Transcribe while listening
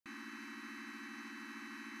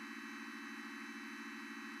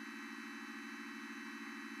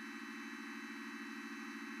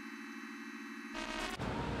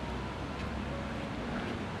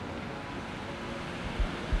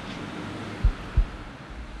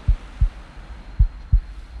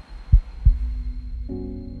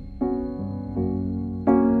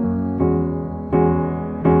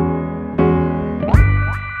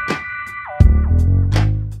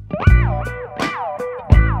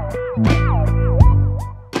It's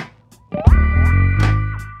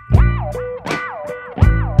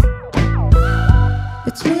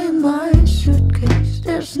me and my suitcase.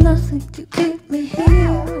 There's nothing to keep me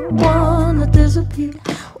here. Wanna disappear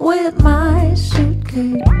with my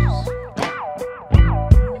suitcase.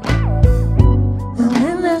 And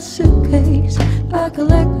in that suitcase I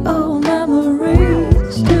collect old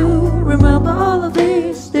memories to remember all of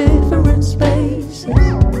these different spaces.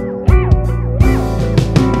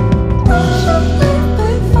 I should leave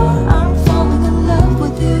before I'm falling in love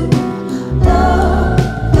with you. Love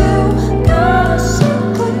you, got a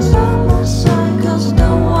suitcase on my side 'cause I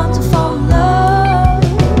don't want to fall in love.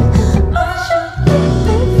 I should leave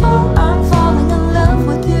before I'm falling in love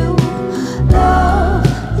with you. Love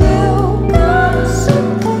you, got a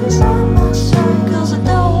suitcase on my side 'cause I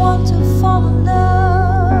don't want to fall in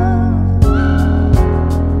love.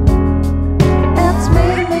 It's me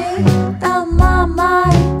and my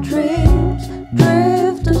dreams,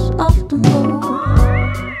 drifters of the moon,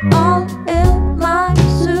 all in my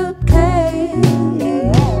suitcase.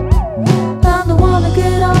 And I wanna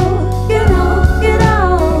get out, get out, get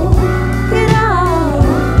out, get out.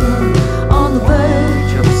 On the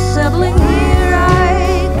verge of settling here, I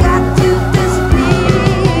got to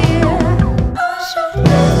disappear. I should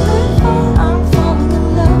leave before I'm falling in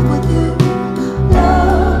love with you.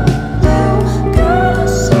 Love you, got a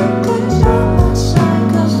suitcase on my side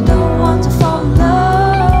 'cause I don't want to fall in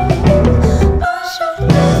love. I should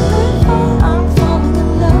leave before I'm falling in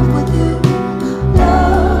love with you.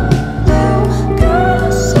 Love you, got a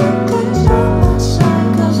suitcase on my side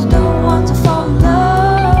 'cause I don't want to fall in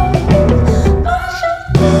love. I should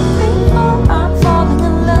leave before I'm falling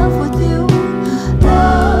in love with you.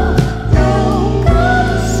 Love you, got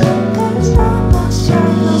a suitcase on my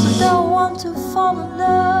side 'cause I don't want to fall in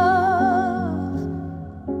love.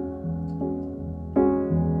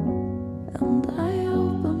 And I